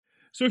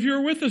So if you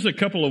were with us a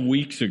couple of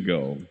weeks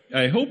ago,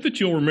 I hope that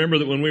you'll remember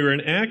that when we were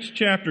in Acts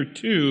chapter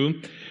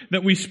 2,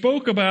 that we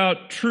spoke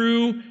about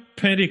true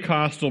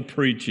Pentecostal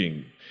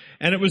preaching.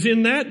 And it was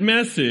in that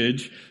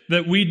message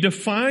that we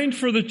defined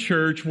for the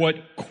church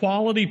what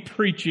quality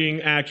preaching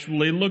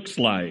actually looks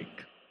like.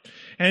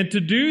 And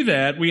to do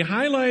that, we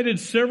highlighted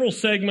several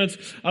segments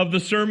of the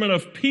sermon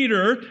of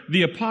Peter,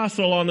 the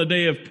apostle, on the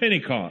day of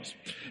Pentecost.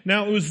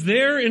 Now, it was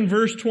there in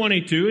verse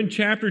 22 in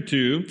chapter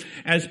 2,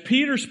 as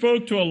Peter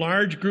spoke to a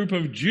large group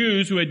of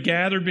Jews who had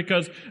gathered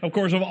because, of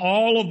course, of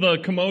all of the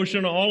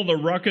commotion, all of the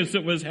ruckus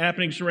that was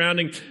happening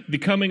surrounding the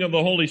coming of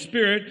the Holy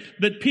Spirit,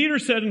 that Peter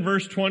said in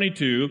verse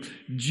 22,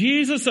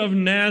 Jesus of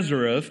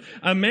Nazareth,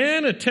 a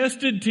man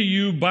attested to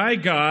you by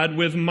God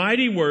with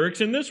mighty works,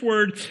 and this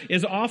word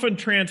is often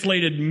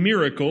translated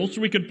miracles,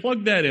 so we could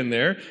plug that in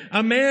there.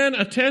 A man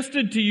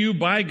attested to you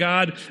by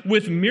God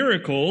with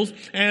miracles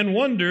and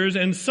wonders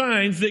and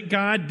signs that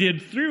God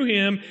did through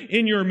him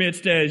in your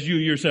midst, as you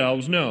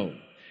yourselves know.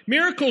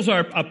 Miracles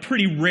are a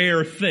pretty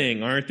rare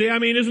thing, aren't they? I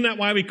mean, isn't that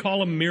why we call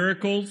them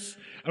miracles?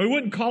 We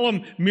wouldn't call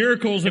them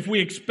miracles if we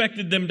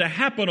expected them to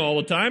happen all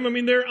the time. I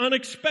mean, they're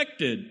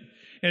unexpected.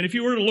 And if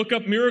you were to look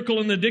up miracle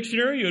in the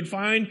dictionary, you would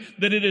find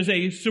that it is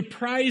a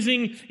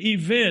surprising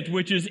event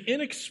which is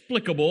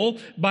inexplicable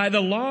by the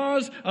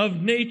laws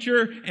of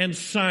nature and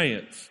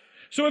science.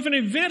 So if an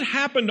event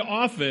happened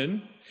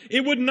often,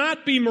 it would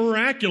not be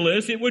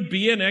miraculous, it would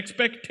be an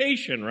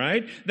expectation,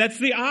 right? That's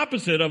the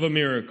opposite of a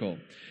miracle.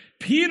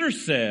 Peter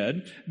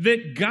said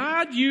that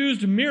God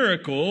used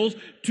miracles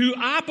to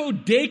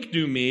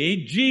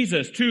apodeiknumi,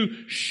 Jesus,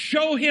 to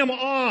show him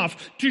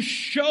off, to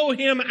show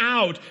him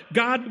out.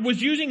 God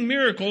was using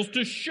miracles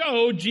to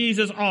show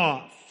Jesus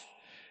off.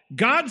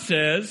 God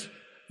says,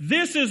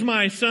 this is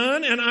my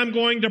son, and I'm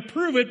going to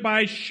prove it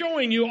by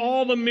showing you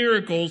all the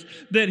miracles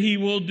that he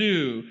will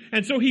do.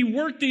 And so he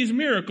worked these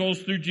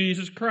miracles through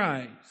Jesus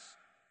Christ.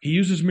 He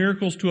uses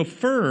miracles to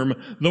affirm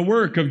the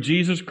work of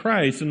Jesus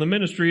Christ and the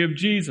ministry of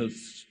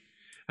Jesus.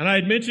 And I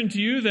had mentioned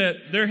to you that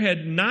there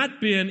had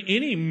not been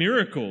any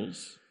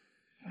miracles,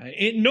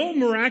 no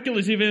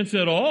miraculous events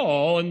at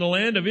all in the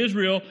land of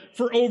Israel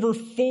for over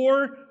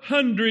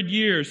 400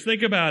 years.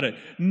 Think about it.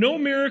 No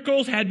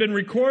miracles had been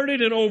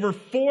recorded in over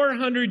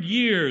 400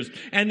 years.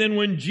 And then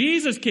when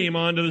Jesus came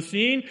onto the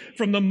scene,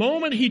 from the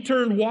moment he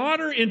turned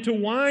water into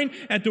wine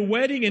at the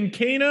wedding in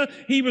Cana,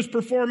 he was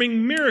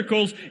performing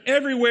miracles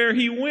everywhere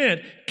he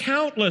went.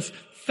 Countless,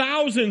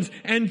 thousands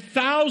and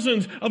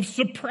thousands of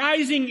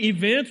surprising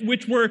events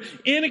which were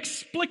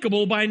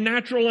inexplicable by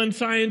natural and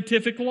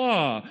scientific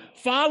law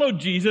followed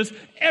Jesus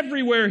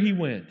everywhere he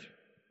went.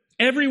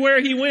 Everywhere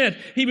he went,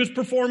 he was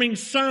performing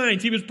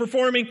signs. He was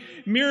performing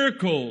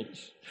miracles.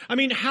 I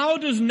mean, how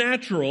does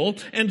natural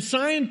and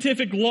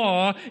scientific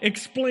law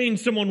explain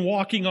someone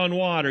walking on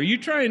water? You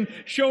try and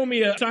show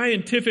me a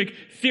scientific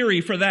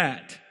theory for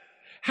that.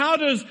 How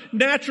does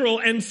natural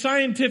and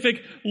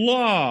scientific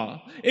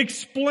law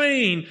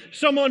explain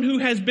someone who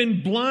has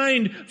been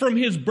blind from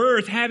his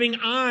birth having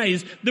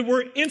eyes that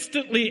were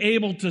instantly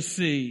able to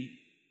see?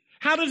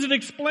 How does it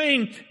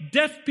explain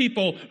deaf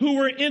people who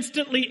were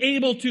instantly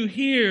able to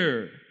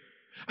hear?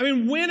 I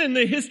mean, when in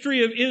the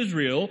history of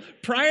Israel,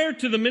 prior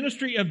to the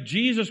ministry of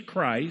Jesus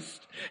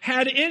Christ,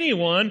 had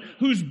anyone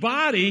whose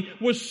body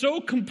was so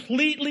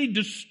completely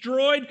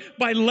destroyed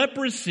by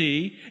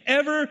leprosy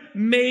ever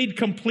made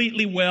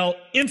completely well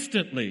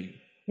instantly?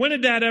 When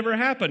did that ever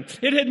happen?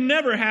 It had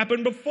never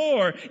happened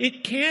before.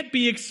 It can't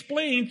be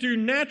explained through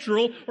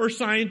natural or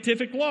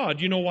scientific law.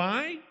 Do you know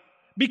why?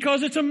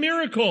 Because it's a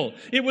miracle.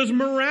 It was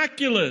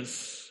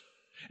miraculous.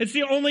 It's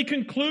the only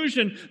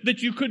conclusion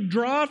that you could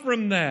draw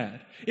from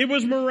that. It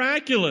was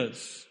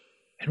miraculous.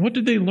 And what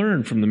did they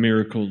learn from the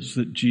miracles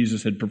that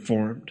Jesus had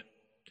performed?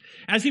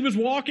 As he was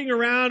walking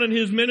around in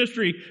his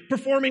ministry,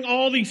 performing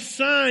all these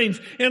signs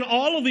and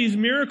all of these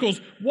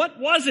miracles, what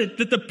was it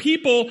that the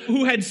people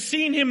who had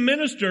seen him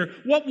minister,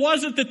 what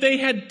was it that they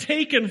had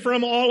taken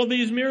from all of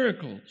these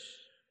miracles?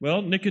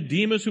 Well,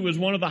 Nicodemus, who was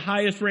one of the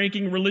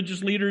highest-ranking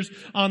religious leaders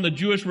on the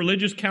Jewish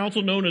religious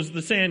council known as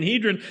the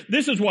Sanhedrin,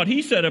 this is what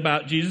he said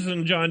about Jesus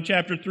in John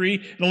chapter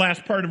 3, the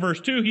last part of verse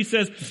 2. He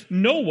says,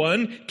 no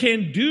one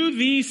can do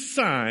these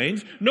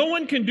signs, no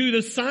one can do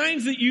the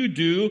signs that you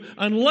do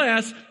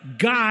unless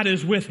God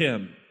is with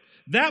him.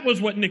 That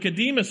was what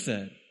Nicodemus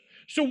said.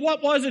 So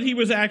what was it he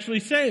was actually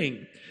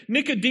saying?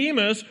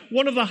 Nicodemus,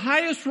 one of the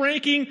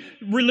highest-ranking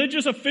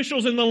religious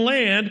officials in the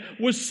land,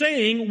 was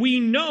saying, we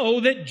know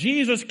that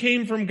Jesus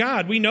came from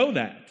God. We know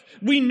that.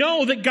 We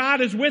know that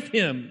God is with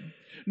him.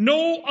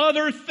 No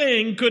other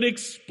thing could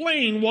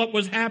explain what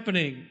was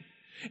happening.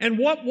 And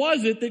what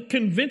was it that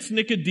convinced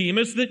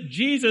Nicodemus that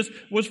Jesus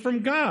was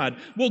from God?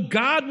 Well,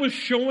 God was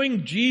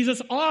showing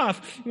Jesus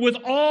off with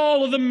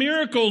all of the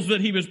miracles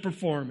that he was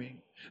performing.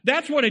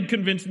 That's what had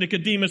convinced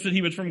Nicodemus that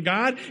he was from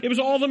God. It was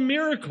all the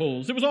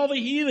miracles. It was all the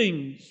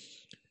healings.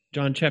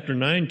 John chapter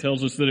 9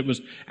 tells us that it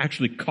was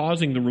actually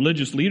causing the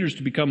religious leaders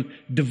to become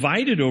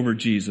divided over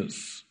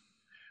Jesus.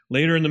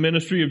 Later in the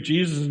ministry of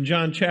Jesus in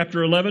John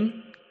chapter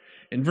 11,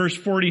 In verse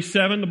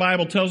 47, the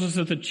Bible tells us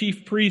that the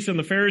chief priests and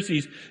the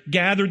Pharisees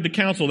gathered the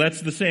council.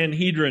 That's the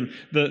Sanhedrin,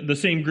 the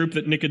same group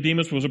that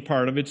Nicodemus was a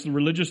part of. It's the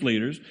religious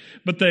leaders.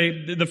 But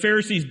the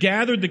Pharisees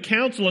gathered the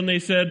council and they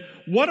said,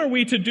 what are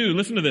we to do?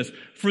 Listen to this.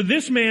 For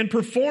this man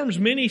performs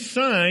many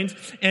signs,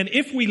 and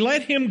if we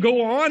let him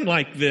go on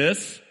like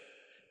this,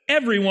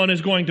 everyone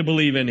is going to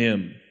believe in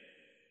him.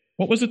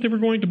 What was it they were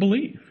going to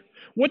believe?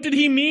 What did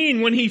he mean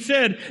when he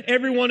said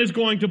everyone is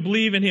going to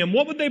believe in him?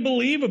 What would they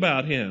believe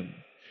about him?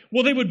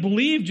 Well, they would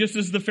believe, just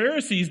as the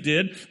Pharisees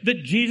did,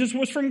 that Jesus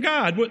was from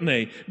God, wouldn't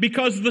they?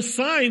 Because the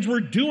signs were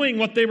doing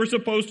what they were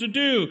supposed to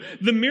do.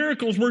 The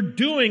miracles were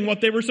doing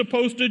what they were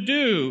supposed to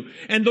do.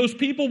 And those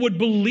people would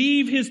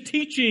believe his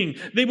teaching.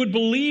 They would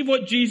believe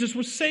what Jesus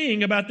was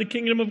saying about the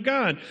kingdom of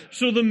God.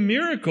 So the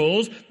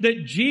miracles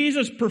that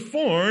Jesus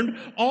performed,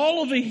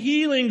 all of the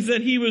healings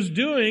that he was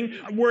doing,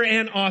 were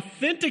an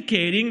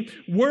authenticating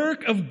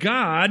work of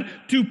God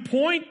to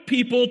point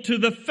people to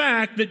the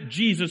fact that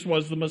Jesus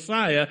was the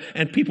Messiah,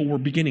 and people were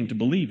beginning to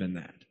believe in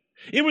that.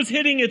 It was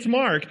hitting its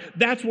mark.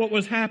 That's what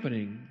was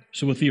happening.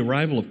 So with the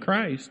arrival of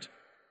Christ,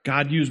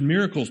 God used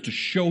miracles to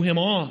show him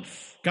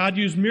off. God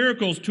used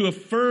miracles to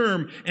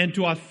affirm and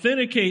to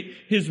authenticate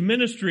his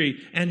ministry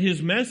and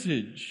his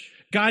message.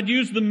 God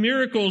used the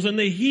miracles and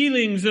the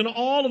healings and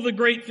all of the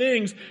great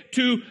things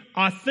to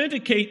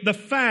authenticate the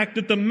fact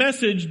that the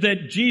message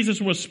that Jesus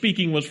was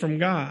speaking was from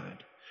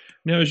God.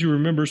 Now, as you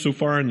remember so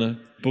far in the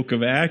book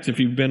of Acts, if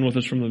you've been with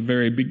us from the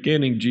very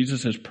beginning,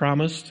 Jesus has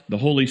promised the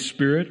Holy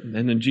Spirit,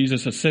 and then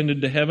Jesus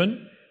ascended to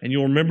heaven. And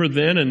you'll remember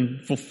then,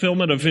 in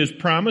fulfillment of his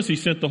promise, he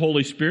sent the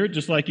Holy Spirit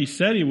just like he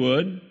said he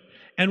would.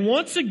 And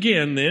once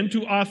again then,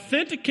 to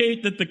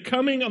authenticate that the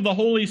coming of the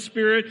Holy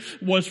Spirit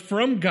was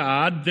from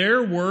God,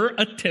 there were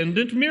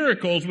attendant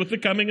miracles with the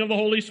coming of the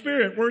Holy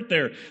Spirit, weren't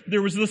there?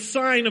 There was the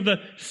sign of the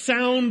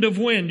sound of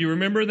wind. You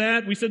remember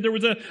that? We said there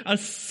was a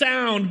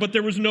sound, but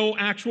there was no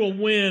actual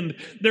wind.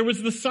 There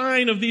was the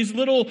sign of these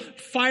little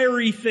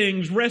fiery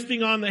things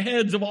resting on the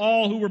heads of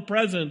all who were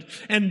present.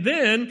 And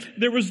then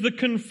there was the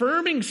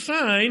confirming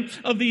sign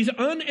of these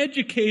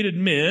uneducated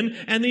men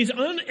and these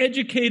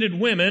uneducated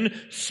women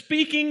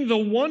speaking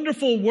the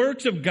wonderful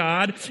works of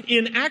God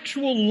in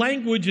actual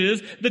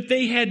languages that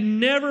they had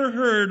never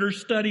heard or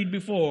studied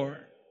before.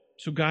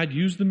 So God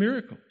used the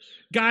miracles.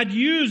 God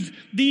used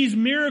these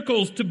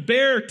miracles to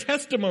bear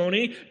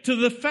testimony to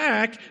the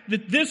fact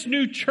that this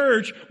new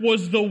church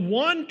was the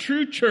one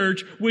true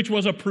church which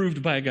was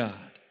approved by God.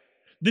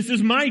 This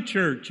is my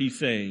church, he's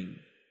saying.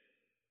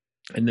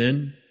 And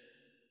then,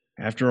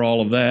 after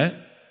all of that,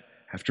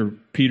 after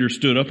Peter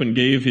stood up and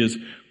gave his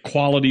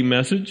quality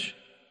message,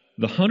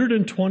 the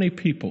 120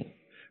 people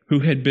who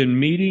had been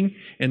meeting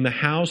in the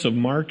house of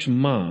Mark's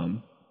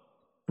mom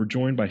were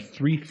joined by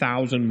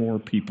 3,000 more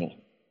people.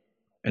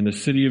 And the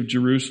city of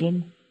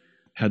Jerusalem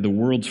had the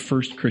world's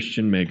first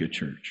Christian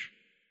megachurch.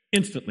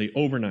 Instantly,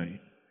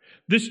 overnight.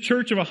 This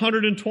church of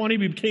 120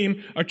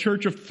 became a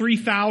church of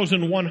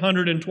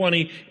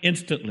 3,120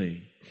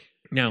 instantly.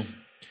 Now,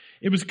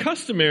 it was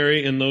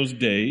customary in those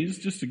days,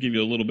 just to give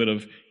you a little bit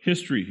of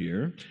history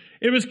here,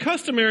 it was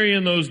customary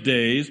in those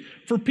days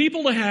for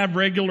people to have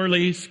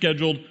regularly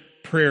scheduled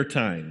prayer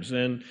times.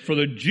 And for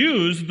the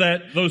Jews,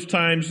 that those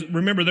times,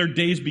 remember their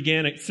days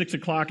began at 6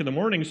 o'clock in the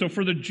morning. So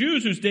for the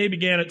Jews whose day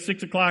began at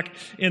 6 o'clock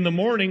in the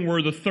morning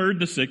were the 3rd,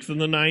 the 6th,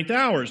 and the 9th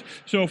hours.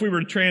 So if we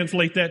were to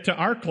translate that to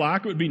our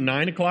clock, it would be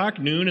 9 o'clock,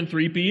 noon, and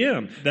 3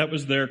 p.m. That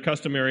was their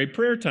customary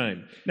prayer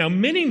time. Now,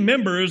 many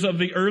members of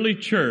the early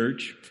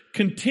church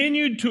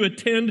continued to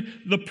attend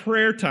the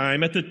prayer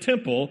time at the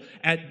temple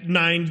at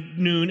 9,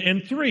 noon,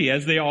 and 3,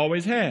 as they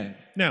always had.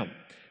 Now,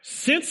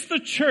 since the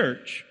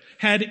church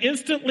had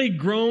instantly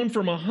grown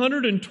from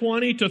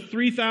 120 to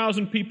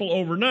 3,000 people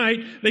overnight,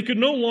 they could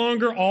no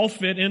longer all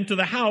fit into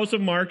the house of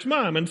Mark's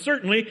mom. And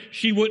certainly,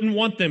 she wouldn't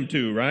want them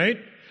to, right?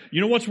 You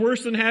know what's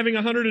worse than having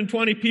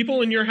 120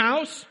 people in your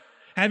house?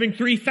 Having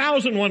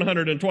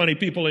 3,120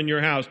 people in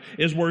your house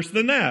is worse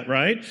than that,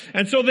 right?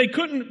 And so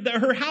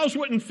her house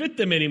wouldn't fit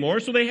them anymore,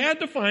 so they had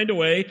to find a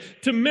way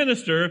to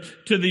minister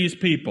to these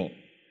people.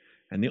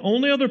 And the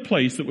only other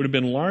place that would have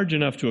been large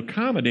enough to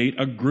accommodate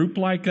a group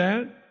like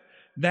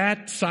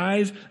that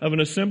size of an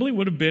assembly,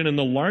 would have been in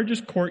the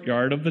largest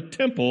courtyard of the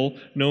temple,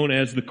 known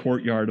as the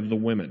courtyard of the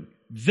women.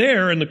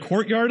 There, in the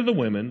courtyard of the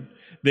women,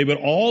 they would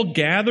all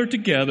gather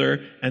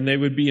together and they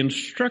would be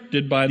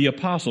instructed by the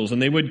apostles,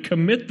 and they would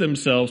commit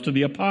themselves to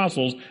the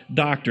apostles'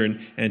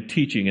 doctrine and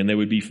teaching, and they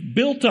would be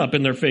built up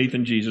in their faith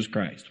in Jesus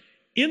Christ.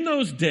 In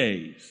those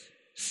days,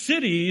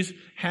 cities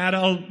had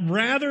a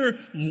rather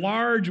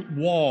large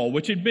wall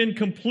which had been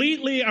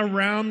completely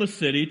around the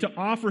city to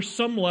offer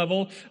some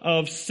level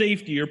of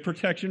safety or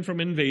protection from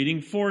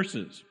invading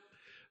forces.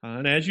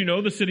 And as you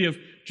know, the city of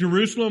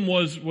Jerusalem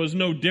was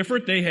no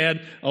different. They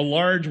had a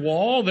large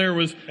wall. There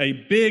was a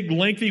big,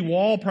 lengthy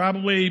wall,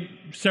 probably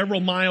several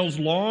miles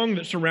long,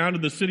 that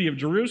surrounded the city of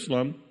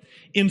Jerusalem.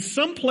 In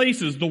some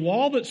places, the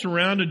wall that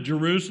surrounded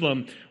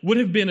Jerusalem would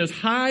have been as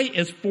high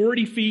as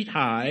 40 feet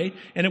high,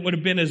 and it would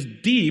have been as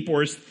deep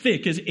or as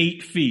thick as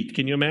 8 feet.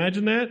 Can you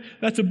imagine that?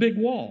 That's a big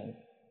wall.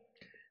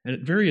 And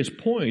at various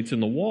points in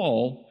the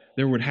wall,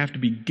 there would have to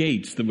be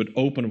gates that would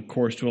open, of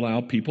course, to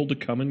allow people to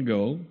come and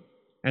go.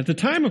 At the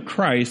time of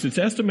Christ, it's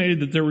estimated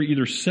that there were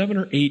either 7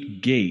 or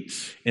 8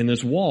 gates in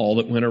this wall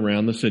that went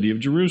around the city of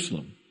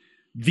Jerusalem.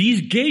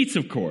 These gates,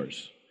 of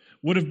course,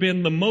 would have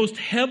been the most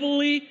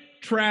heavily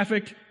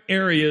trafficked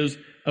areas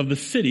of the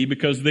city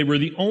because they were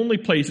the only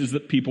places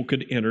that people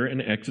could enter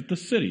and exit the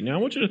city. Now,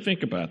 I want you to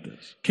think about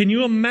this. Can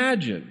you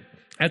imagine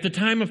at the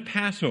time of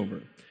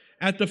Passover,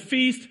 at the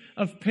Feast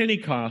of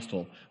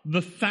Pentecostal,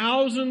 the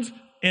thousands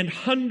and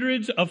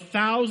hundreds of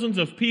thousands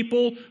of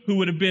people who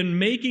would have been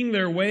making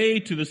their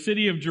way to the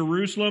city of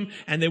Jerusalem,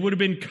 and they would have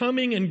been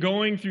coming and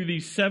going through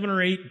these 7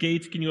 or 8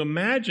 gates? Can you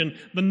imagine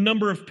the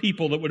number of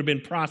people that would have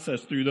been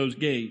processed through those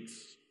gates?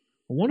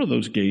 One of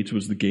those gates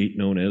was the gate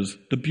known as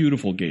the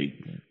Beautiful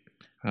Gate.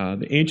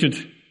 The ancient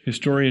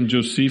historian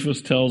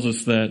Josephus tells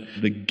us that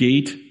the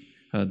gate,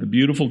 the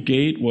Beautiful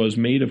Gate, was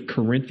made of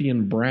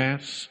Corinthian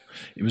brass.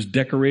 It was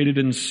decorated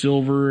in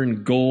silver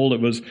and gold.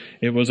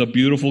 It was a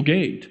beautiful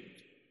gate.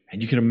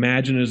 And you can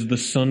imagine as the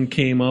sun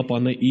came up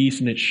on the east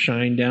and it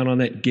shined down on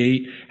that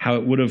gate, how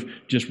it would have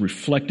just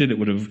reflected. It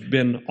would have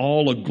been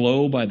all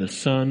aglow by the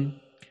sun.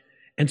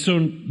 And so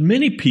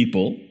many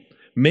people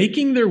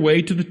making their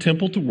way to the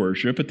temple to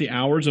worship at the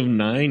hours of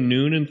 9,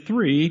 noon, and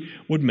 3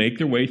 would make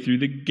their way through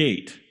the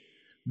gate.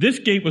 This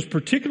gate was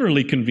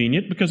particularly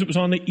convenient because it was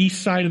on the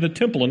east side of the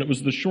temple and it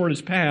was the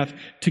shortest path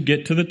to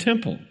get to the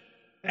temple.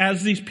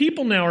 As these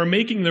people now are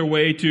making their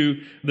way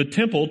to the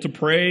temple to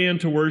pray and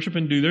to worship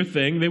and do their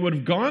thing, they would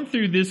have gone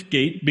through this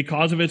gate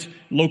because of its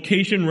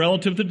location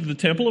relative to the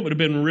temple. It would have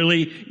been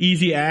really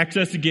easy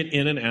access to get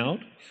in and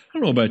out. I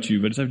don't know about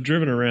you, but as I've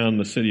driven around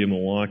the city of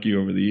Milwaukee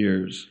over the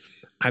years,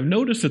 I've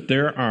noticed that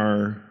there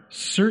are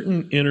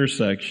certain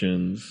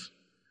intersections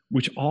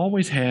which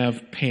always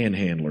have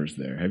panhandlers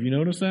there. Have you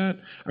noticed that?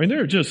 I mean,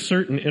 there are just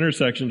certain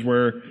intersections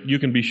where you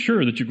can be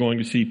sure that you're going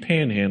to see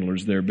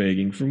panhandlers there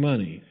begging for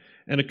money.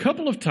 And a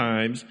couple of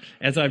times,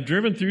 as I've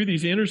driven through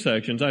these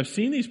intersections, I've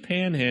seen these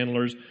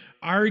panhandlers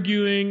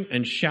arguing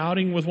and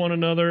shouting with one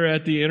another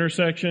at the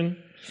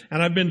intersection.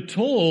 And I've been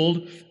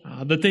told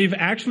that they've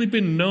actually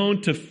been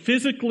known to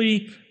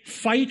physically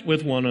fight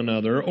with one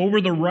another over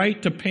the right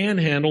to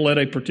panhandle at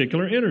a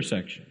particular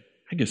intersection.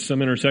 I guess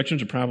some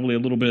intersections are probably a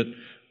little bit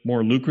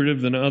more lucrative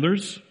than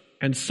others.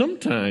 And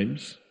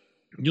sometimes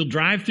you'll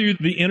drive through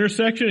the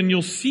intersection and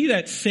you'll see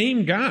that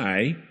same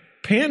guy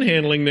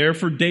panhandling there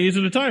for days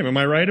at a time. Am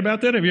I right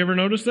about that? Have you ever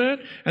noticed that?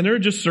 And there are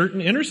just certain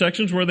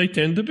intersections where they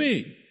tend to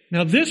be.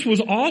 Now, this was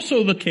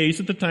also the case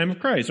at the time of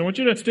Christ. I want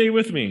you to stay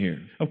with me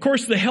here. Of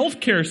course, the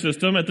healthcare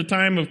system at the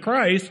time of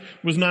Christ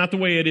was not the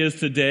way it is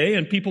today,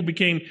 and people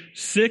became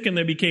sick and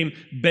they became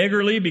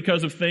beggarly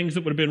because of things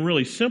that would have been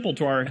really simple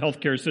to our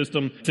healthcare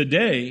system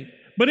today.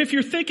 But if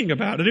you're thinking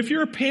about it, if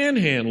you're a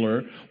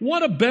panhandler,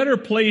 what a better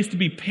place to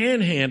be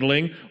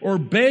panhandling or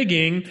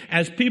begging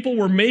as people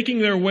were making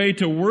their way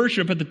to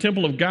worship at the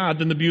temple of God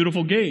than the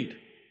Beautiful Gate.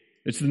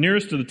 It's the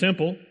nearest to the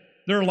temple.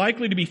 There are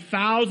likely to be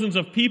thousands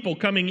of people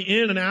coming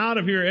in and out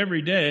of here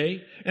every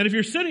day. And if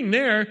you're sitting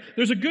there,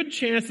 there's a good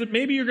chance that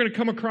maybe you're going to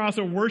come across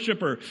a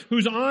worshiper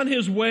who's on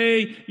his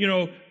way,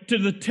 to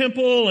the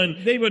temple,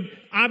 and they would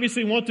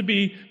obviously want to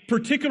be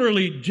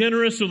particularly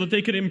generous so that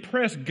they could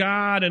impress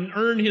God and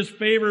earn His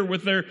favor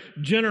with their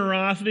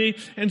generosity.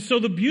 And so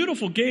the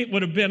Beautiful Gate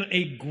would have been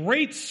a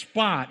great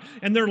spot,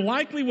 and there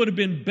likely would have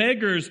been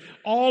beggars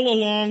all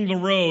along the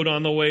road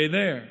on the way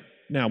there.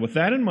 Now, with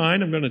that in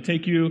mind, I'm going to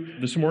take you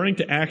this morning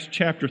to Acts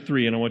chapter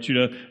 3, and I want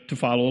you to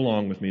follow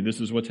along with me. This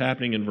is what's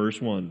happening in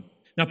verse 1.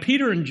 Now,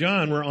 Peter and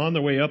John were on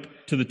their way up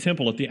to the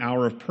temple at the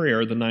hour of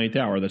prayer, the 9th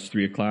hour. That's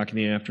 3 o'clock in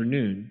the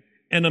afternoon.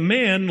 And a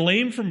man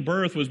lame from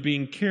birth was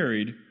being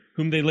carried,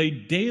 whom they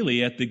laid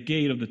daily at the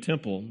gate of the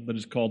temple, that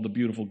is called the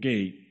Beautiful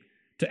Gate,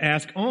 to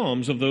ask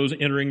alms of those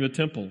entering the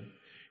temple.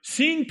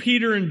 Seeing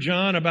Peter and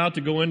John about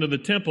to go into the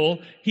temple,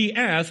 he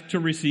asked to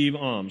receive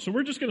alms. So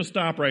we're just going to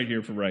stop right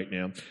here for right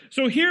now.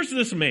 So here's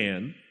this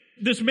man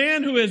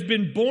who has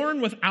been born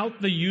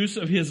without the use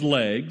of his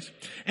legs,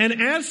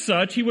 and as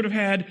such, he would have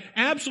had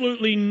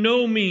absolutely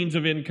no means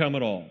of income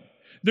at all.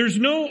 There's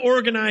no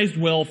organized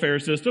welfare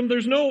system.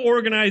 There's no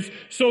organized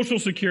social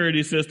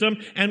security system.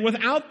 And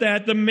without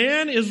that, the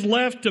man is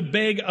left to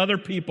beg other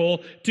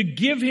people to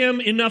give him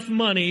enough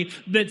money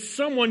that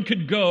someone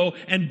could go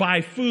and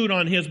buy food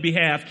on his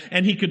behalf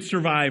and he could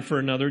survive for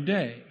another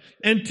day.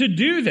 And to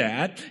do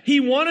that,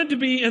 he wanted to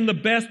be in the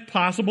best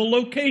possible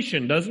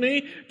location, doesn't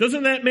he?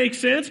 Doesn't that make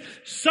sense?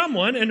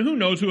 Someone, and who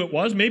knows who it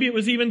was, maybe it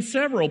was even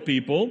several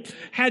people,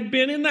 had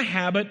been in the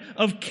habit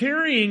of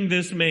carrying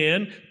this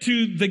man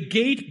to the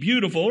gate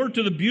beautiful, or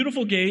to the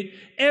Beautiful Gate,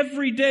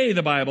 every day,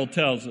 the Bible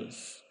tells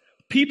us.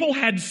 People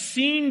had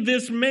seen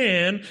this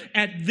man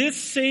at this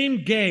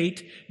same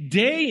gate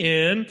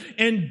day in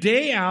and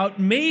day out,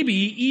 maybe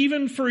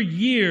even for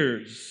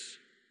years.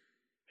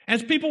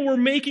 As people were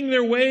making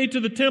their way to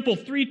the temple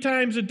 3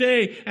 times a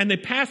day and they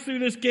passed through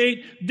this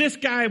gate, this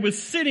guy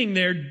was sitting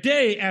there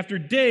day after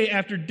day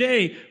after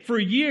day for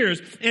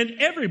years, and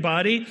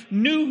everybody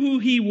knew who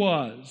he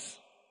was.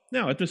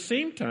 Now, at the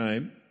same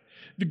time,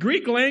 The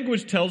Greek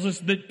language tells us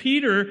that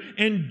Peter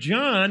and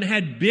John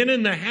had been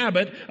in the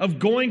habit of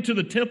going to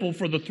the temple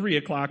for the 3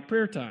 o'clock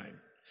prayer time.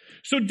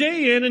 So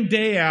day in and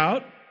day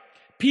out,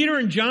 Peter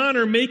and John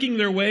are making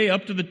their way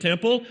up to the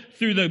temple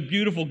through the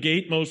beautiful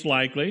gate, most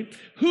likely.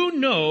 Who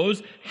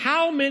knows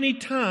how many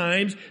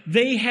times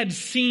they had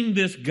seen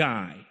this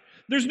guy?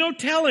 There's no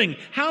telling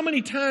how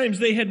many times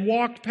they had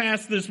walked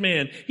past this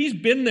man. He's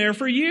been there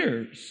for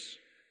years.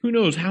 Who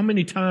knows how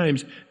many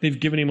times they've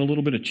given him a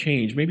little bit of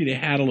change. Maybe they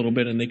had a little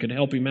bit and they could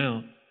help him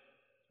out.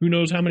 Who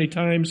knows how many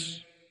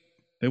times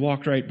they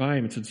walked right by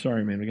him and said,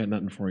 sorry, man, we got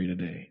nothing for you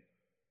today.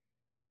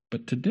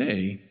 But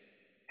today,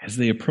 as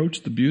they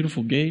approached the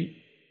beautiful gate,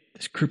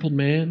 this crippled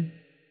man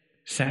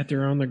sat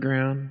there on the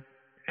ground,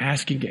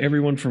 asking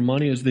everyone for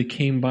money as they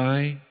came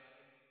by.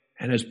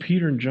 And as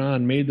Peter and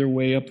John made their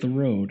way up the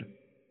road,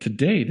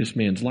 today this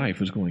man's life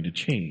was going to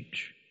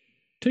change.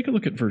 Take a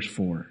look at verse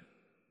 4.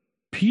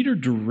 Peter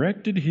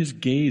directed his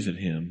gaze at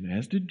him,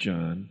 as did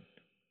John,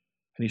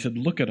 and he said,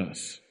 look at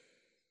us.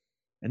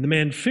 And the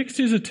man fixed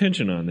his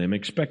attention on them,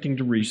 expecting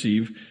to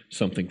receive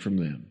something from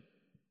them.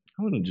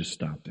 I want to just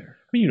stop there.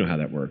 I mean, you know how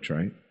that works,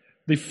 right?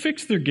 They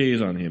fixed their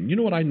gaze on him. You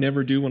know what I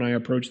never do when I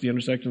approach the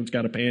intersection that's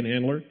got a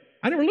panhandler?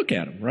 I never look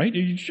at him, right?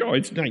 Sure,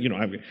 it's not,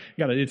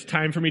 it's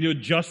time for me to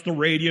adjust the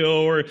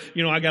radio or,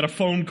 I got a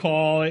phone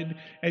call.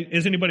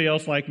 Is anybody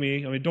else like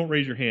me? I mean, don't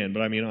raise your hand,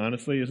 but I mean,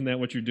 honestly, isn't that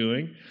what you're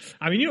doing?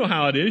 I mean, you know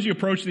how it is. You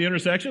approach the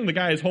intersection, the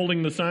guy is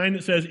holding the sign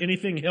that says,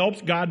 anything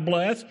helps, God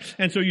bless.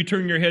 And so you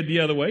turn your head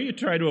the other way. You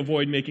try to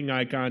avoid making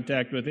eye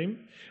contact with him.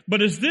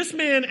 But as this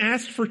man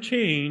asks for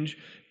change,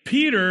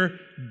 Peter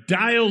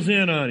dials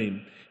in on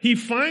him. He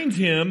finds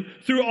him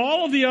through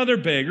all of the other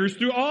beggars,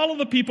 through all of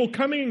the people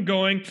coming and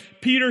going.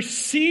 Peter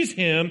sees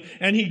him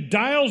and he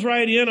dials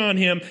right in on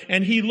him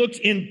and he looks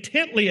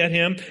intently at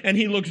him and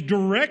he looks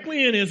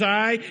directly in his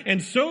eye, and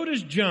so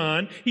does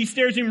John. He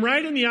stares him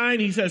right in the eye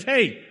and he says,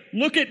 hey,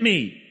 look at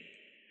me.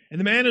 And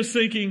the man is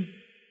thinking,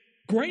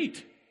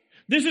 great.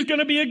 This is going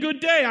to be a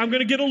good day. I'm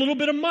going to get a little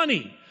bit of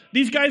money.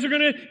 These guys are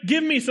going to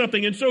give me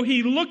something. And so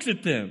he looks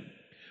at them.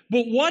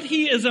 But what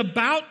he is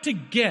about to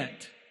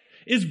get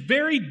is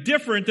very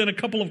different than a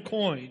couple of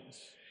coins.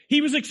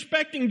 He was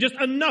expecting just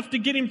enough to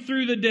get him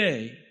through the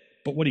day.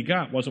 But what he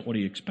got wasn't what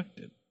he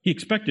expected. He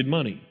expected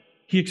money.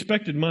 He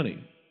expected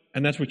money.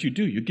 And that's what you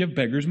do. You give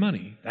beggars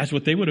money. That's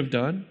what they would have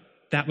done.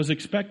 That was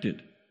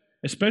expected.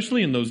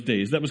 Especially in those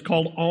days. That was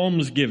called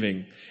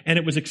almsgiving. And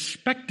it was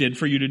expected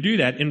for you to do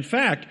that. In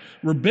fact,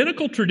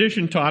 rabbinical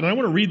tradition taught, and I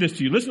want to read this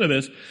to you. Listen to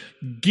this.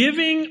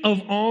 Giving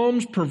of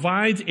alms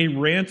provides a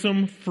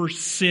ransom for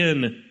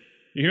sin.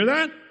 You hear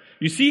that?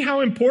 You see how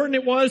important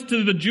it was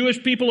to the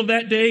Jewish people of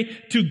that day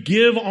to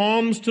give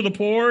alms to the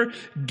poor?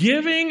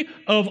 Giving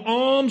of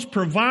alms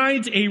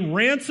provides a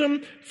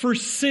ransom for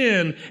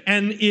sin,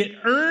 and it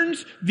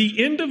earns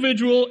the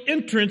individual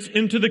entrance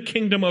into the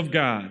kingdom of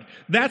God.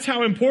 That's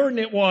how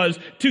important it was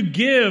to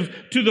give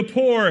to the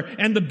poor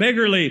and the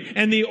beggarly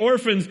and the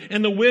orphans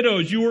and the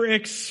widows. You were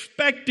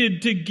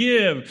expected to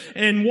give.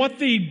 And what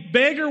the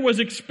beggar was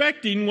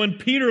expecting when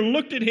Peter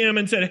looked at him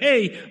and said,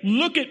 hey,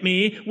 look at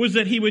me, was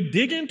that he would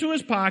dig into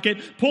his pocket,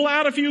 pull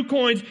out a few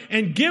coins,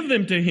 and give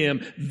them to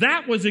him.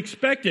 That was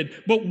expected.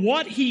 But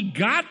what he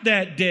got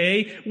that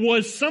day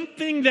was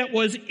something that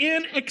was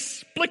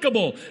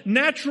inexplicable.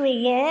 Natural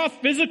law,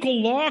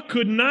 physical law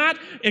could not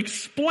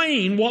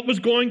explain what was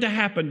going to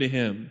happen to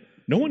him.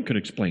 No one could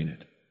explain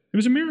it. It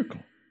was a miracle.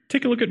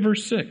 Take a look at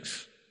verse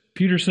 6.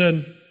 Peter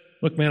said,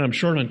 look, man, I'm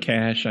short on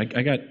cash. I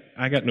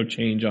got no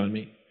change on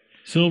me.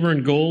 Silver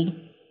and gold,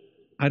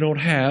 I don't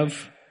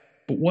have,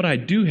 but what I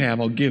do have,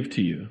 I'll give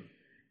to you.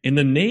 In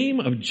the name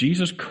of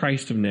Jesus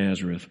Christ of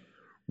Nazareth,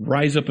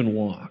 rise up and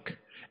walk.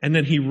 And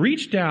then he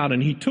reached out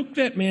and he took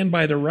that man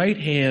by the right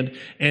hand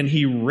and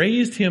he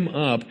raised him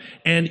up,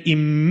 and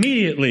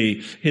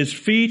immediately his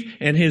feet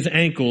and his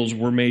ankles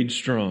were made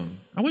strong.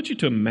 I want you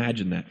to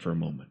imagine that for a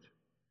moment.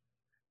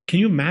 Can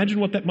you imagine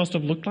what that must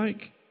have looked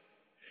like?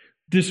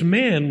 This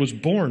man was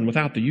born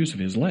without the use of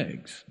his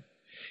legs.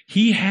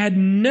 He had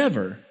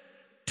never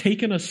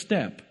taken a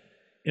step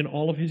in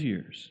all of his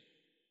years.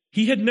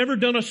 He had never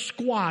done a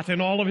squat in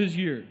all of his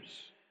years.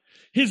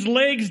 His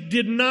legs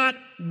did not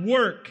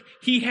work.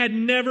 He had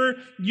never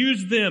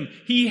used them.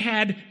 He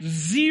had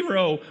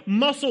zero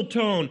muscle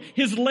tone.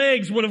 His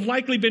legs would have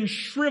likely been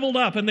shriveled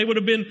up and they would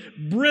have been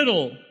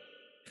brittle.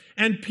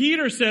 And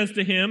Peter says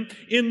to him,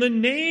 in the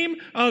name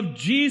of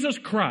Jesus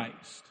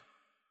Christ,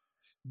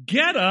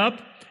 get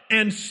up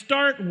and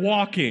start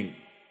walking.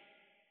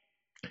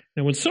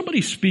 Now, when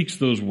somebody speaks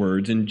those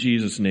words in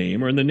Jesus'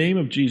 name or in the name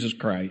of Jesus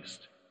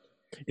Christ,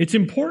 it's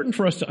important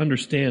for us to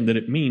understand that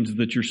it means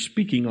that you're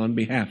speaking on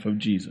behalf of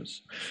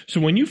Jesus.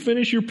 So when you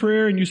finish your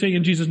prayer and you say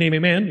in Jesus' name,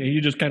 amen, and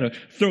you just kind of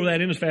throw that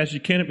in as fast as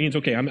you can, it means,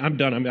 okay, I'm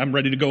done. I'm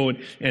ready to go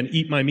and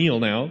eat my meal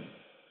now.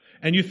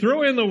 And you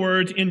throw in the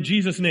words in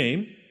Jesus'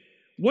 name.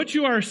 What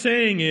you are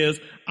saying is,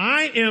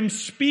 I am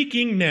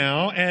speaking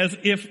now as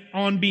if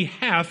on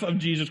behalf of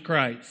Jesus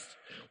Christ.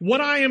 What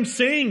I am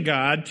saying,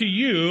 God, to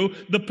you,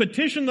 the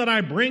petition that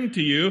I bring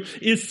to you,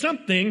 is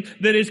something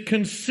that is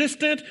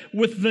consistent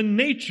with the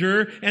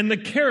nature and the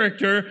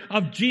character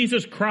of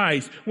Jesus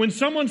Christ. When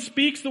someone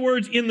speaks the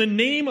words in the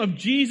name of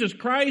Jesus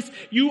Christ,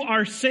 you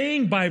are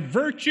saying by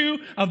virtue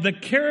of the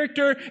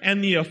character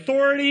and the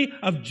authority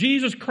of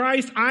Jesus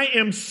Christ, I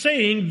am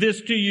saying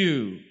this to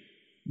you.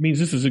 It means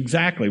this is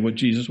exactly what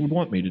Jesus would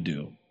want me to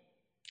do.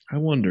 I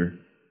wonder,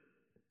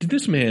 did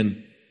this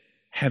man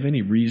have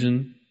any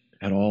reason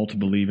at all to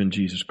believe in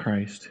Jesus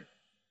Christ?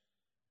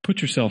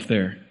 Put yourself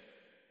there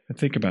and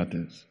think about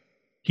this.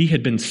 He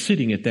had been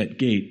sitting at that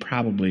gate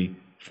probably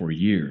for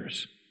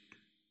years,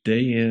 day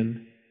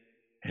in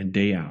and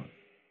day out.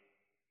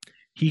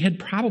 He had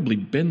probably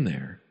been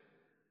there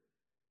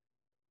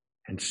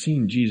and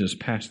seen Jesus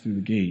pass through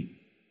the gate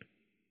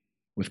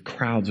with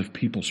crowds of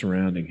people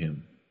surrounding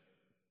him.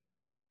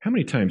 How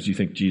many times do you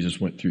think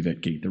Jesus went through that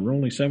gate? There were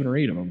only 7 or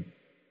 8 of them.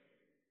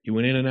 He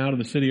went in and out of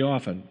the city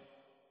often.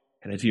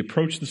 And as he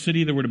approached the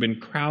city, there would have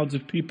been crowds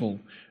of people.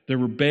 There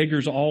were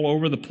beggars all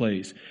over the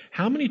place.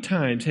 How many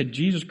times had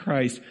Jesus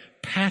Christ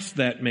passed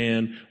that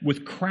man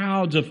with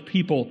crowds of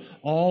people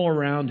all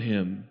around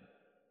him?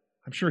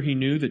 I'm sure he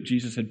knew that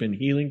Jesus had been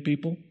healing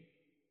people.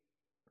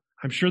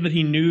 I'm sure that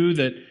he knew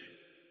that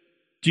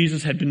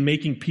Jesus had been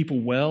making people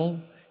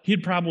well. He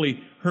had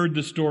probably heard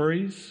the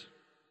stories.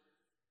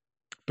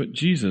 But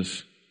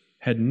Jesus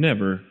had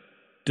never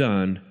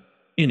done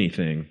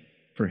anything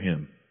for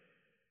him.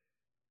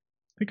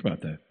 Think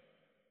about that.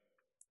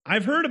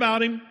 I've heard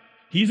about him.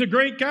 He's a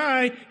great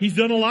guy. He's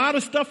done a lot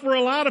of stuff for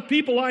a lot of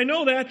people. I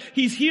know that.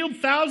 He's healed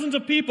thousands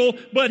of people,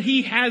 but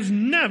he has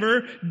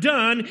never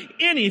done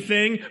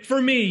anything for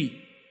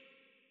me.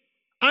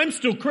 I'm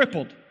still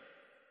crippled.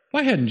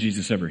 Why hadn't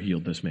Jesus ever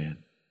healed this man?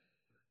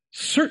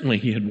 Certainly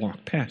he had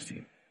walked past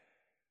him.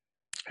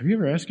 Have you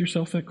ever asked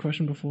yourself that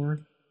question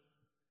before?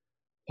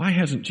 Why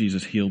hasn't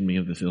Jesus healed me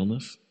of this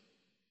illness?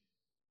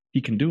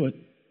 He can do it.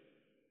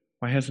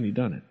 Why hasn't he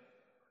done it?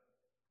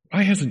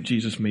 Why hasn't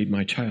Jesus made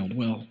my child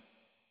well?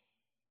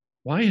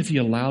 Why has he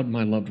allowed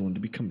my loved one to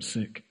become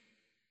sick?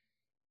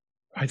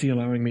 Why is he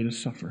allowing me to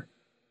suffer?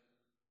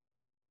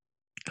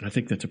 And I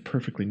think that's a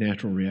perfectly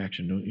natural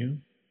reaction, don't you?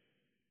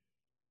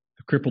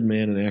 The crippled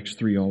man in Acts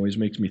 3 always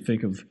makes me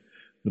think of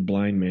the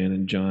blind man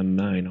in John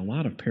 9. A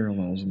lot of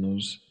parallels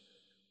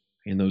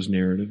in those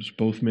narratives.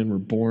 Both men were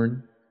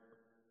born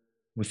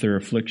with their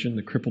affliction.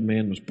 The crippled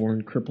man was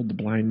born crippled. The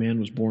blind man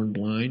was born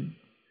blind.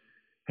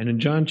 And in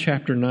John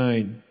chapter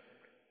 9,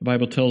 the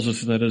Bible tells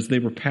us that as they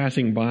were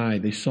passing by,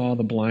 they saw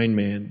the blind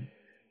man.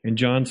 And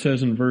John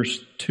says in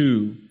verse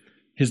 2,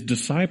 his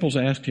disciples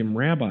asked him,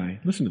 Rabbi,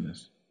 listen to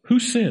this, who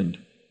sinned,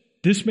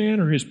 this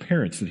man or his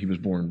parents, that he was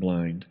born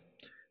blind?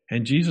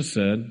 And Jesus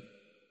said,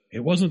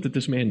 it wasn't that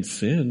this man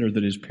sinned or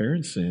that his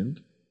parents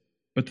sinned,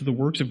 but that the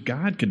works of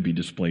God could be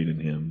displayed in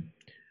him.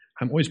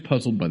 I'm always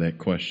puzzled by that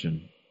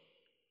question.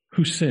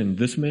 Who sinned,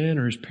 this man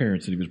or his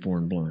parents, that he was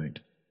born blind?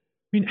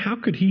 I mean, how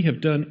could he have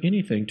done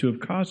anything to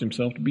have caused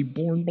himself to be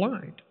born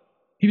blind?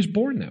 He was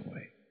born that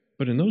way.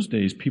 But in those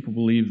days, people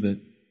believed that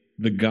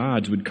the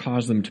gods would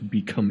cause them to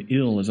become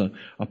ill as a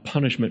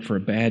punishment for a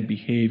bad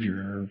behavior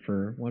or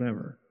for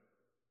whatever.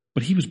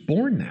 But he was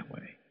born that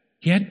way.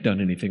 He hadn't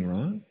done anything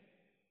wrong.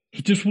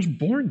 He just was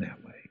born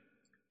that way.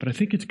 But I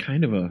think it's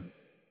kind of a,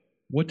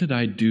 what did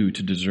I do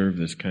to deserve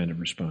this kind of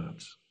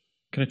response?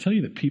 Can I tell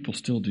you that people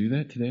still do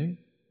that today?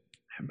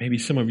 Maybe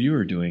some of you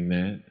are doing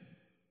that.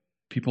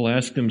 People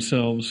ask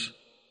themselves,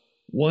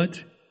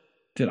 what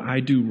did I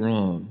do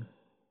wrong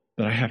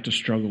that I have to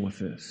struggle with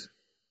this?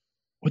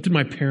 What did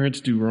my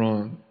parents do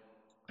wrong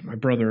that my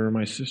brother or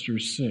my sister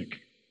is sick?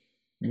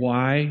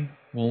 Why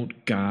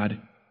won't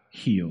God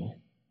heal?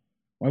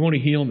 Why won't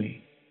he heal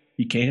me?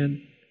 He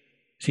can.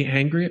 Is he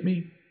angry at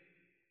me?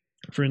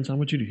 Friends, I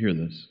want you to hear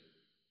this.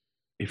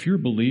 If you're a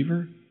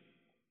believer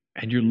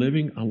and you're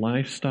living a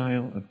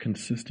lifestyle of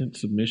consistent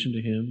submission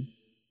to him,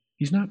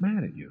 he's not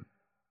mad at you.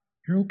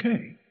 You're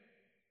okay.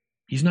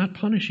 He's not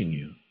punishing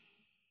you.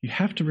 You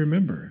have to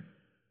remember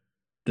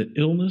that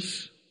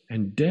illness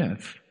and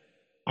death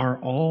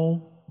are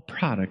all a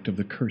product of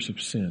the curse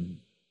of sin.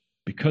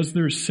 Because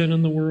there is sin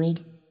in the world,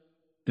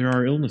 there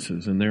are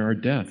illnesses and there are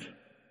death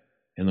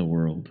in the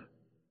world.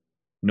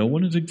 No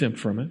one is exempt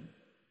from it.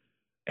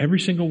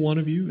 Every single one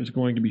of you is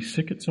going to be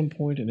sick at some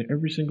point, and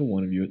every single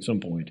one of you at some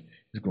point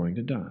is going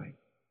to die,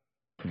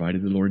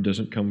 provided the Lord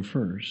doesn't come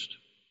first.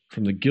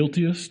 From the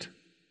guiltiest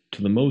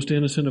to the most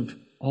innocent of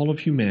all of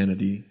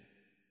humanity,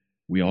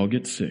 we all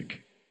get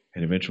sick,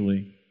 and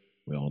eventually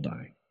we all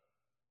die.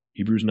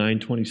 Hebrews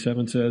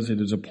 9:27 says,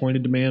 it is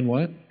appointed to man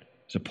what?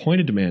 It's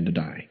appointed to man to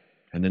die,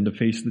 and then to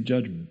face the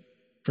judgment.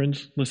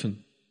 Friends,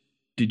 listen.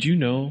 Did you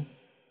know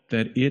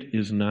that it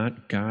is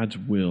not God's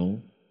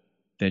will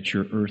that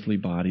your earthly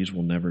bodies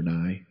will never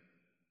die?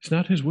 It's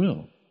not his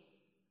will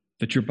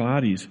that your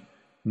bodies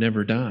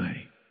never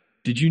die.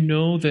 Did you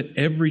know that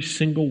every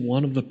single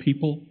one of the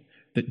people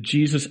that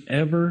Jesus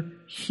ever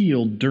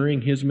healed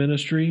during his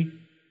ministry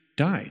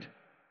died?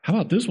 How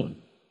about this one?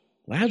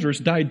 Lazarus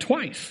died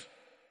twice.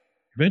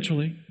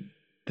 Eventually,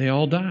 they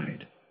all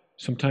died.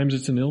 Sometimes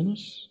it's an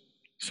illness.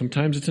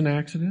 Sometimes it's an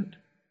accident.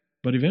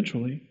 But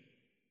eventually,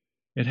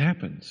 it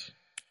happens.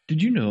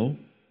 Did you know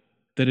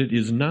that it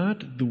is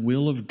not the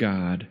will of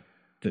God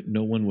that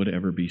no one would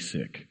ever be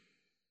sick?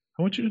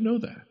 I want you to know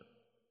that.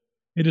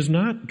 It is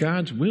not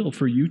God's will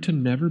for you to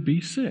never be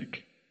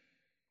sick.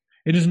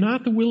 It is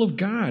not the will of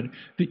God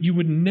that you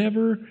would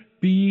never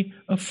be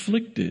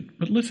afflicted.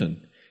 But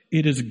listen,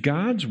 it is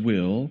God's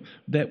will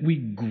that we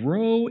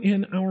grow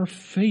in our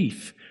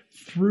faith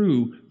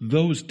through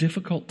those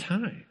difficult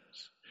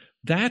times.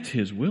 That's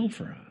His will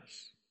for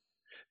us.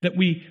 That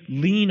we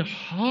lean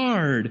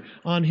hard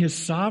on His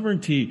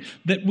sovereignty,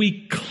 that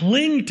we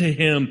cling to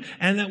Him,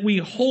 and that we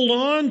hold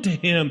on to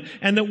Him,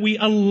 and that we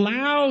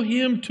allow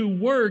Him to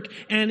work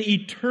an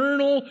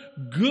eternal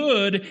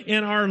good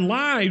in our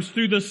lives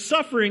through the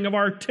suffering of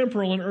our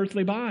temporal and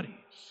earthly bodies.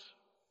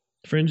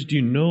 Friends, do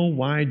you know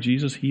why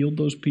Jesus healed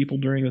those people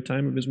during the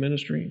time of His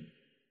ministry?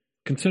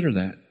 Consider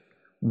that.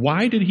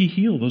 Why did He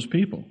heal those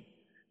people?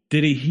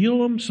 Did He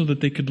heal them so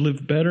that they could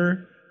live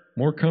better,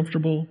 more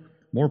comfortable,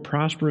 more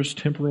prosperous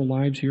temporal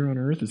lives here on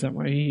earth? Is that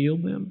why He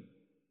healed them?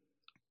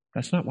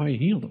 That's not why He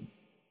healed them.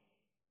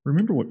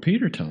 Remember what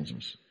Peter tells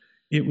us.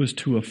 It was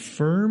to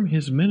affirm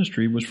His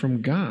ministry was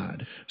from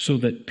God so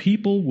that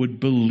people would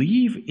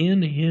believe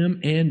in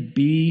Him and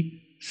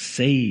be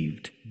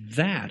saved.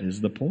 That is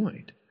the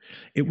point.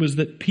 It was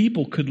that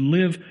people could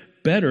live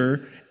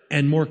better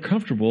and more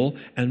comfortable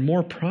and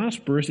more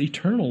prosperous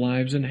eternal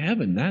lives in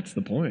heaven. That's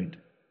the point.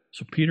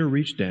 So Peter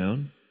reached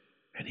down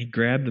and he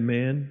grabbed the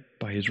man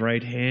by his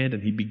right hand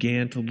and he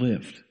began to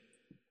lift.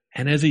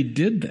 And as he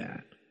did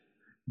that,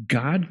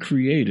 God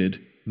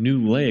created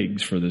new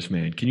legs for this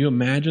man. Can you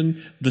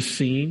imagine the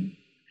scene?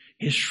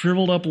 His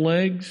shriveled up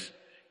legs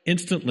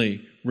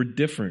instantly were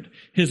different.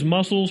 His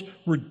muscles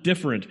were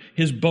different.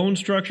 His bone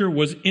structure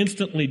was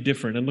instantly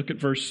different. And look at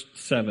verse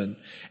 7.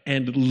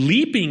 And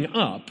leaping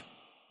up,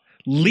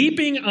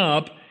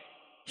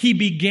 he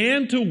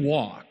began to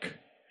walk.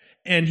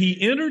 And he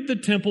entered the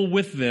temple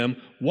with them,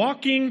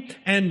 walking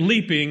and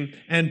leaping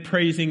and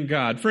praising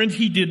God. Friends,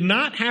 he did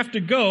not have to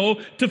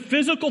go to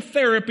physical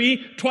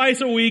therapy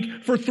twice a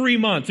week for 3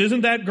 months.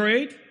 Isn't that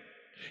great?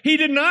 He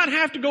did not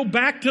have to go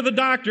back to the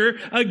doctor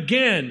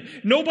again.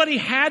 Nobody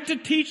had to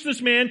teach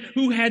this man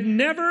who had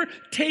never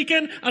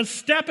taken a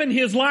step in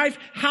his life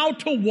how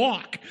to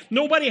walk.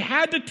 Nobody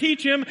had to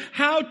teach him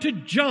how to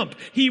jump.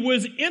 He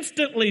was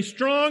instantly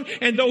strong,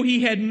 and though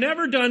he had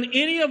never done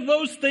any of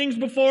those things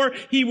before,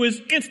 he was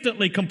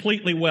instantly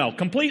completely well.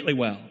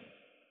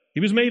 He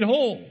was made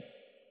whole.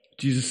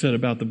 Jesus said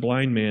about the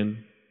blind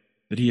man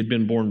that he had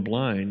been born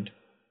blind,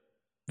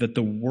 that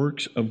the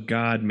works of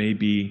God may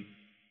be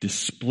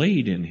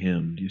displayed in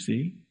him. Do you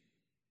see?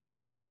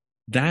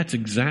 That's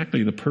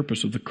exactly the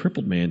purpose of the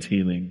crippled man's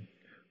healing.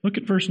 Look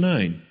at verse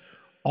 9.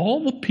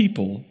 All the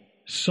people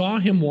saw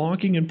him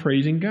walking and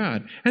praising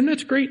God. And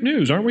that's great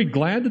news. Aren't we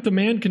glad that the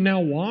man can now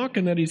walk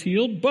and that he's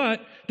healed?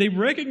 But they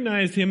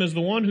recognized him as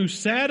the one who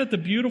sat at the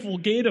beautiful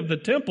gate of the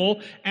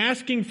temple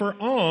asking for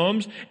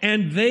alms.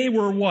 And they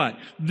were what?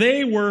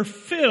 They were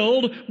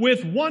filled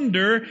with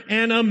wonder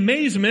and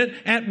amazement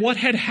at what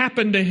had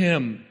happened to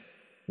him.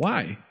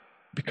 Why?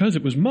 Because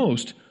it was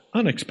most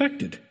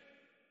unexpected.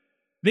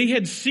 They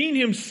had seen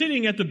him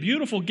sitting at the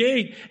beautiful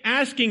gate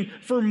asking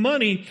for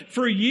money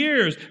for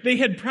years. They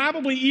had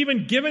probably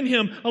even given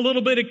him a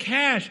little bit of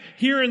cash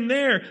here and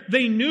there.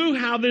 They knew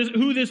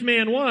who this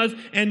man was,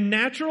 and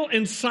natural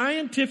and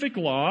scientific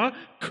law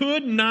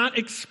could not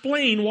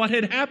explain what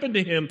had happened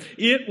to him.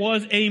 It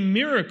was a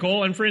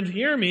miracle, and friends,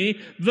 hear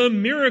me, the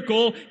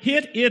miracle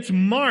hit its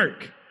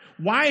mark.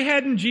 Why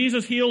hadn't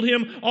Jesus healed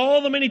him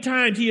all the many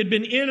times he had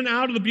been in and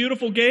out of the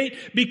beautiful gate?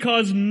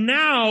 Because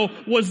now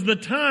was the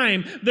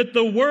time that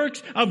the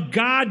works of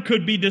God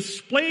could be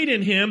displayed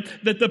in him,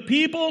 that the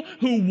people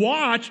who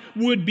watch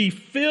would be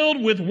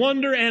filled with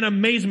wonder and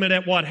amazement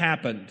at what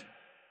happened.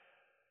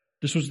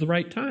 This was the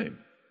right time.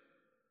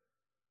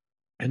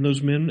 And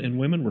those men and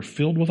women were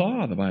filled with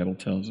awe, the Bible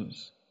tells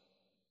us.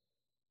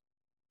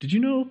 Did you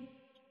know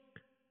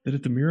that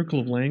at the miracle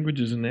of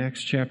languages in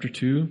Acts chapter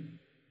 2,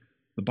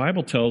 the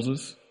Bible tells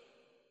us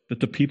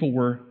that the people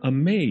were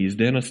amazed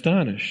and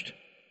astonished.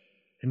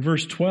 In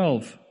verse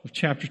 12 of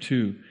chapter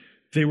 2,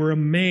 they were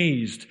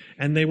amazed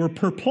and they were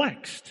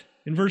perplexed.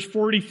 In verse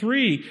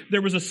 43,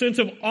 there was a sense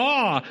of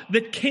awe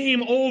that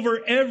came over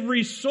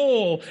every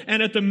soul.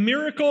 And at the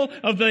miracle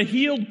of the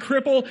healed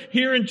cripple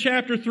here in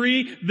chapter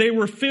 3, they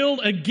were filled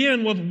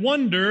again with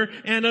wonder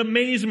and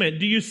amazement.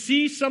 Do you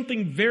see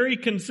something very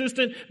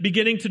consistent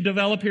beginning to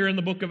develop here in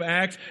the book of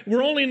Acts?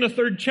 We're only in the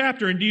 3rd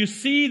chapter, and do you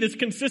see this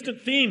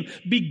consistent theme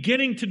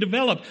beginning to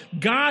develop?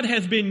 God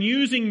has been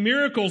using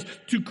miracles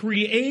to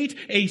create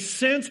a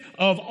sense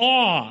of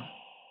awe.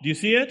 Do you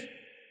see it?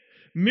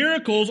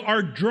 Miracles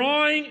are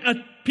drawing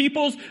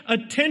people's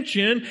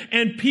attention,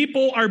 and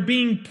people are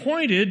being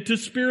pointed to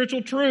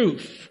spiritual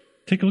truth.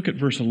 Take a look at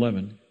verse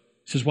 11.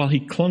 It says, while he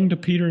clung to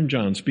Peter and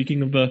John,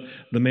 speaking of the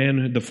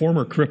man, the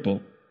former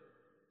cripple,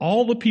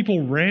 all the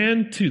people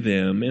ran to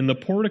them in the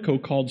portico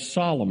called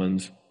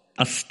Solomon's,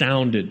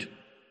 astounded.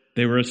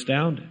 They were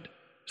astounded.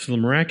 So the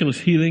miraculous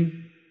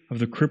healing of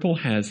the cripple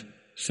has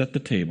set the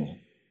table.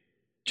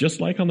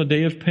 Just like on the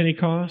day of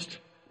Pentecost,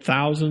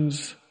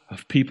 thousands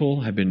of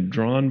people have been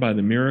drawn by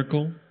the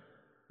miracle.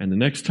 And the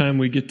next time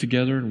we get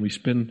together and we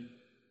spend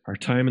our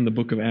time in the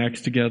book of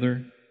Acts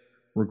together,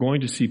 we're going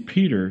to see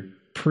Peter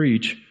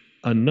preach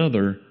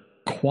another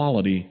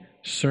quality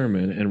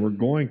sermon, and we're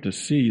going to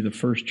see the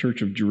first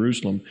church of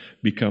Jerusalem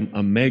become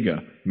a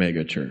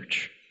mega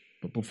church.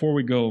 But before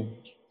we go,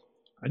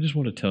 I just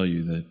want to tell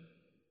you that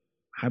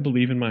I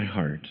believe in my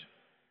heart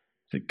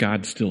that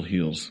God still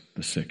heals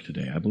the sick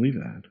today. I believe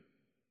that.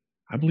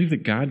 I believe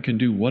that God can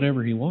do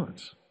whatever He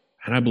wants.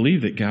 And I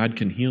believe that God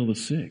can heal the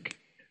sick.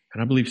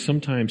 And I believe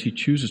sometimes He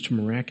chooses to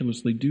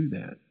miraculously do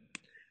that.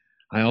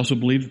 I also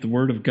believe that the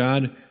Word of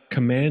God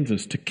commands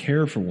us to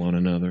care for one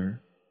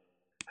another.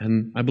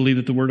 And I believe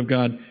that the Word of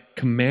God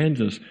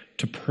commands us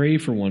to pray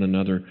for one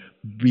another,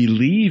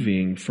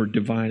 believing for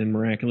divine and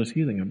miraculous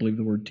healing. I believe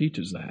the Word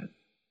teaches that.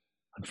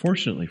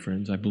 Unfortunately,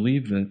 friends, I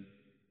believe that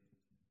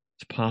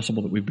it's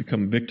possible that we've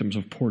become victims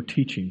of poor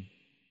teaching,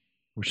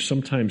 which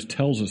sometimes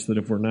tells us that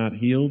if we're not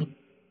healed,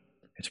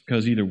 it's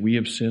because either we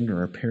have sinned or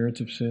our parents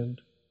have sinned.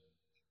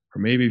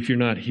 Or maybe if you're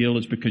not healed,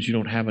 it's because you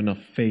don't have enough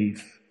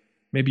faith.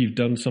 Maybe you've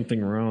done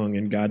something wrong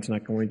and God's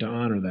not going to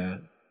honor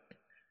that.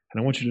 And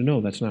I want you to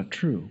know that's not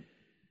true.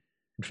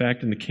 In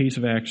fact, in the case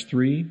of Acts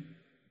 3,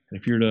 and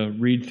if you're to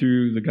read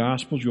through the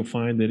Gospels, you'll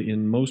find that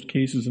in most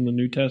cases in the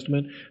New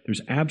Testament,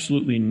 there's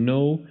absolutely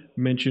no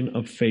mention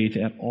of faith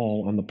at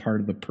all on the part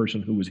of the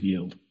person who was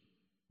healed.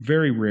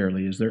 Very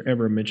rarely is there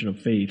ever a mention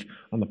of faith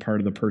on the part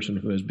of the person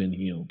who has been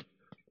healed.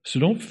 So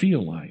don't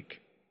feel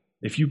like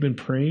if you've been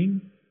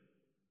praying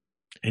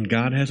and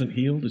God hasn't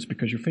healed, it's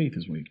because your faith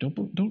is weak.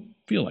 Don't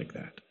feel like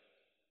that.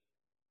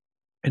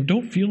 And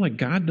don't feel like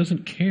God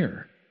doesn't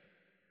care.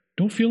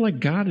 Don't feel like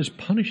God is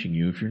punishing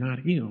you if you're not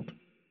healed.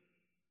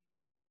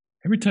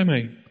 Every time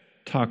I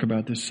talk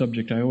about this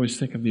subject, I always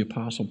think of the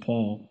Apostle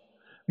Paul.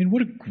 I mean,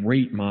 what a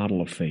great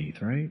model of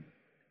faith, right?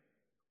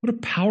 What a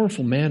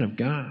powerful man of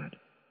God.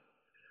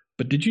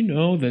 But did you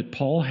know that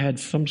Paul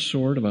had some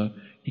sort of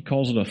he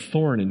calls it a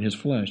thorn in his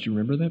flesh? Do you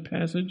remember that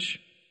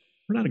passage?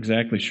 We're not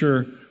exactly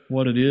sure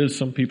what it is.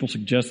 Some people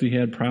suggest that he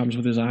had problems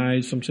with his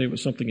eyes. Some say it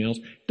was something else.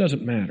 It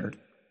doesn't matter.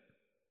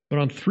 But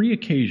on 3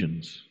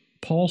 occasions,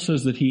 Paul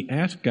says that he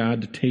asked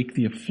God to take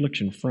the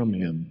affliction from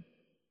him.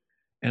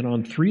 And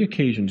on 3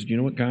 occasions, do you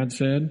know what God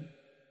said?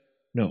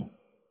 No.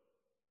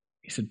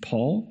 He said,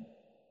 Paul,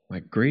 my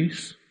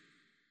grace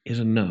is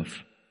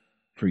enough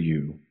for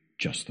you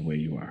just the way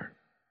you are.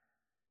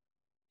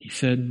 He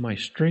said, my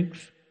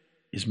strength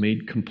is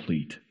made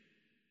complete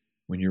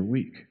when you're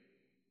weak.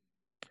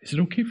 Is it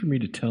okay for me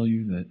to tell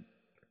you that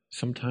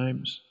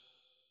sometimes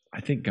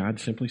I think God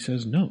simply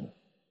says no?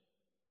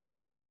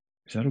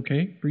 Is that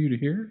okay for you to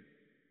hear?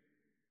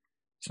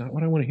 It's not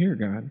what I want to hear,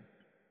 God.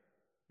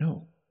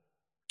 No.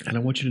 And I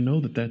want you to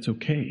know that that's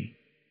okay.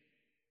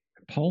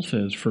 Paul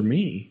says, for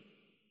me,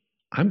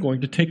 I'm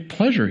going to take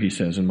pleasure, he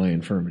says, in my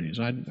infirmities.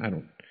 I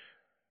don't,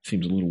 it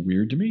seems a little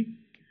weird to me.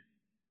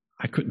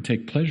 I couldn't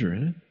take pleasure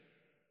in it.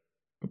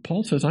 But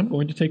Paul says, I'm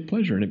going to take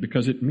pleasure in it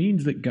because it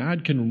means that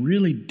God can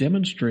really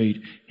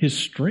demonstrate His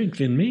strength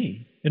in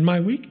me, in my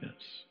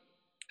weakness.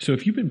 So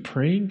if you've been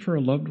praying for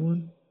a loved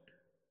one,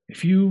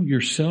 if you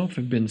yourself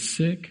have been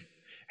sick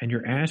and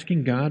you're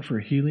asking God for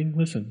healing,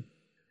 listen,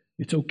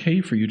 it's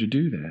okay for you to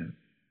do that.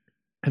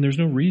 And there's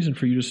no reason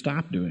for you to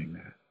stop doing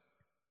that.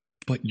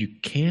 But you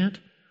can't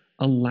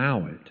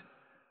allow it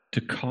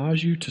to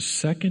cause you to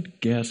second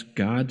guess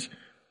God's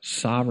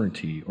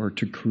sovereignty or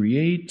to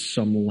create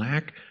some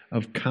lack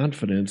of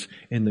confidence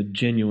in the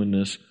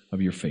genuineness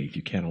of your faith.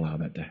 You can't allow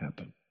that to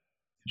happen.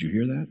 Did you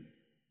hear that?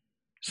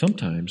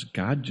 Sometimes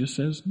God just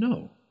says,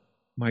 no,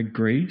 my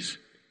grace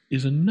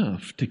is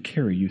enough to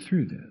carry you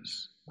through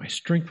this. My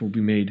strength will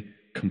be made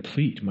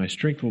complete. My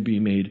strength will be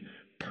made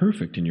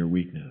perfect in your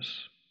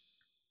weakness.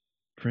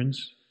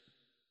 Friends,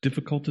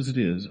 difficult as it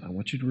is, I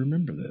want you to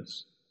remember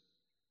this.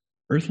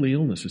 Earthly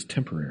illness is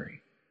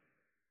temporary.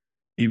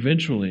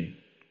 Eventually,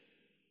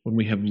 when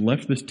we have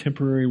left this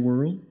temporary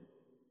world,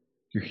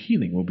 your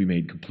healing will be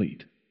made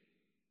complete.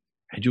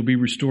 And you'll be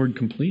restored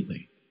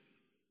completely.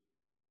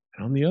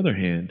 And on the other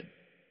hand,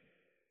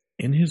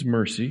 in His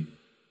mercy,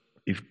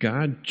 if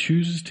God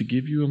chooses to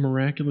give you a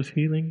miraculous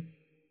healing,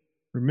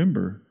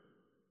 remember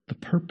the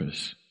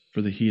purpose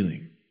for the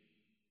healing.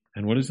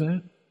 And what is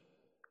that?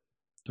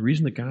 The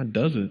reason that God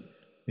does it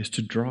is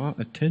to draw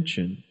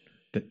attention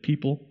that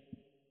people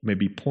may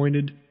be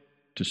pointed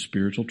to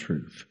spiritual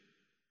truth.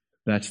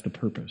 That's the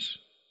purpose.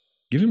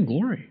 Give Him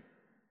glory,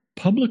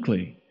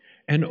 publicly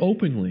and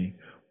openly,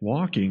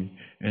 walking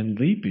and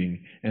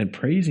leaping and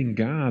praising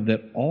God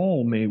that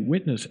all may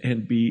witness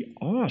and be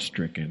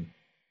awe-stricken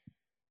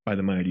by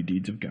the mighty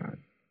deeds of God.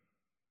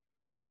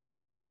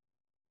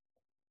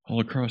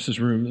 All across this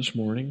room this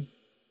morning,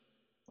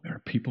 there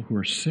are people who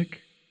are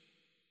sick.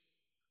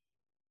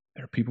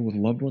 There are people with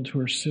loved ones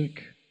who are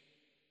sick.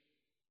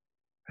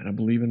 And I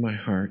believe in my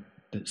heart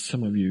that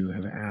some of you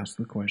have asked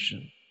the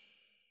question,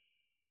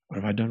 what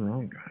have I done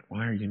wrong, God?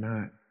 Why are you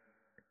not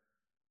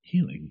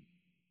Healing.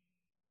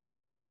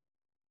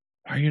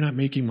 Why are you not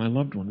making my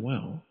loved one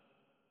well?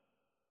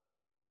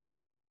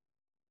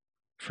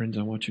 Friends,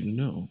 I want you to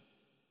know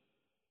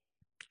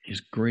His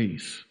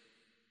grace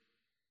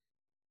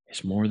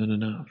is more than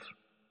enough.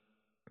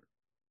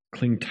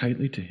 Cling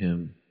tightly to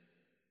Him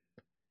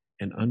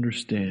and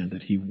understand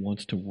that He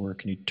wants to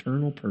work an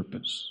eternal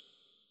purpose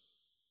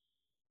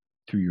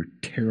through your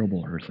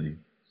terrible earthly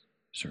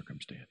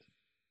circumstance.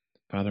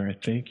 Father, I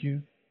thank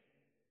you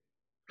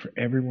for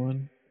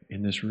everyone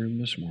in this room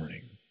this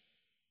morning.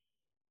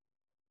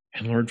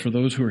 And Lord, for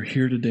those who are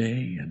here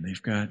today and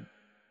they've got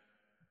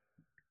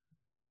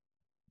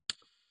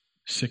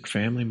sick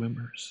family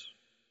members,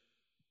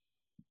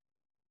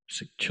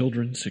 sick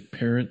children, sick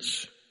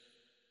parents,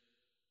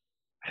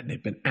 and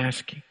they've been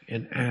asking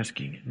and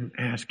asking and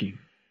asking,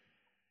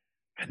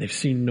 and they've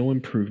seen no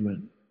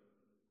improvement,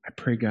 I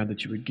pray, God,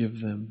 that you would give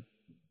them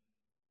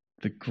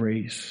the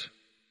grace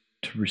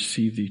to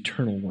receive the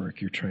eternal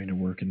work you're trying to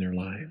work in their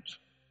lives.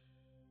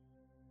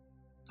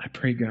 I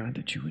pray, God,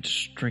 that you would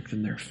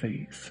strengthen their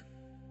faith,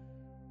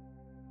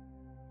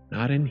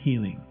 not in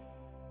healing,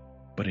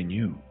 but in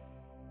you.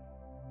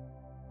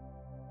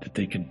 That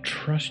they can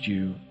trust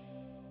you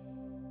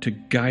to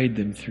guide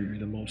them through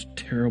the most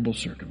terrible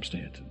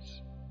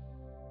circumstances,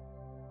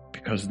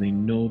 because they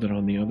know that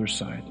on the other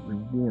side, the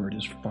reward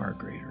is far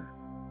greater.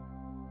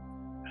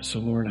 And so,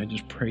 Lord, I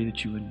just pray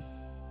that you would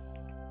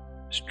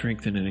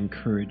strengthen and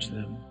encourage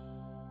them.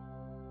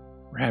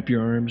 Wrap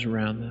your arms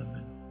around them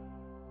and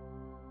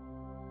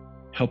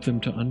help them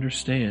to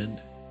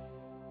understand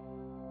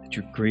that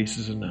your grace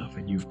is enough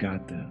and you've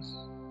got this.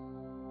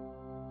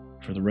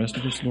 For the rest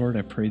of us, Lord,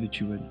 I pray that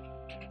you would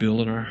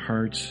build in our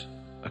hearts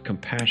a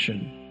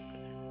compassion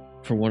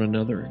for one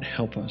another and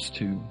help us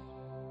to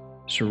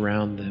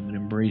surround them and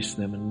embrace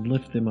them and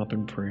lift them up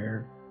in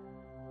prayer.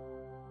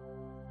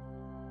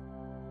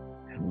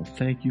 And we'll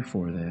thank you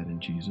for that in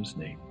Jesus'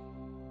 name.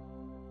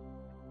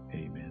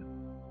 Amen.